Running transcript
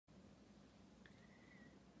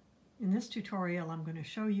In this tutorial, I'm going to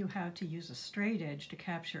show you how to use a straight edge to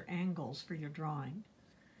capture angles for your drawing.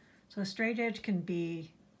 So a straight edge can be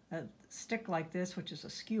a stick like this, which is a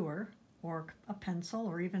skewer, or a pencil,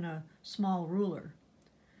 or even a small ruler.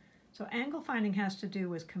 So angle finding has to do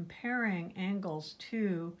with comparing angles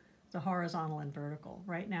to the horizontal and vertical.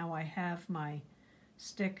 Right now I have my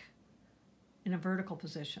stick in a vertical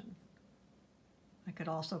position. I could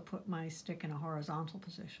also put my stick in a horizontal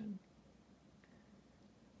position.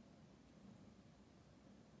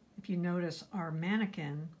 If you notice, our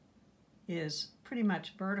mannequin is pretty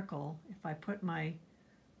much vertical. If I put my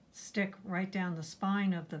stick right down the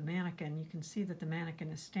spine of the mannequin, you can see that the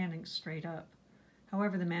mannequin is standing straight up.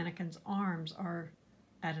 However, the mannequin's arms are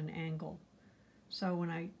at an angle. So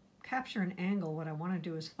when I capture an angle, what I want to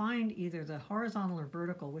do is find either the horizontal or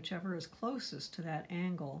vertical, whichever is closest to that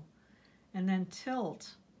angle, and then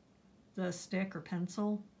tilt the stick or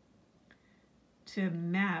pencil to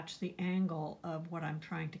match the angle of what I'm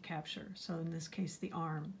trying to capture. So in this case, the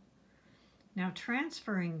arm. Now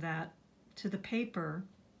transferring that to the paper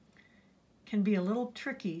can be a little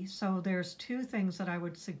tricky, so there's two things that I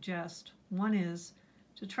would suggest. One is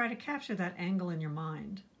to try to capture that angle in your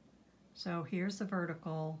mind. So here's the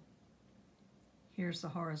vertical, here's the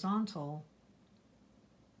horizontal.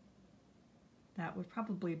 That would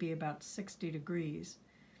probably be about 60 degrees.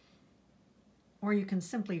 Or you can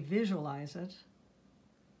simply visualize it.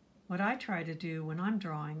 What I try to do when I'm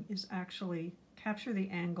drawing is actually capture the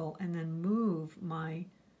angle and then move my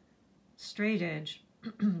straight edge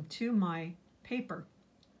to my paper.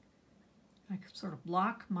 I sort of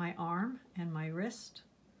block my arm and my wrist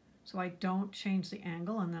so I don't change the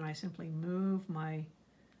angle, and then I simply move my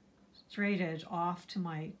straight edge off to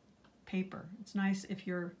my paper. It's nice if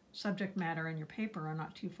your subject matter and your paper are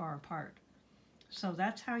not too far apart. So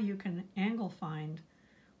that's how you can angle find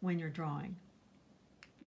when you're drawing.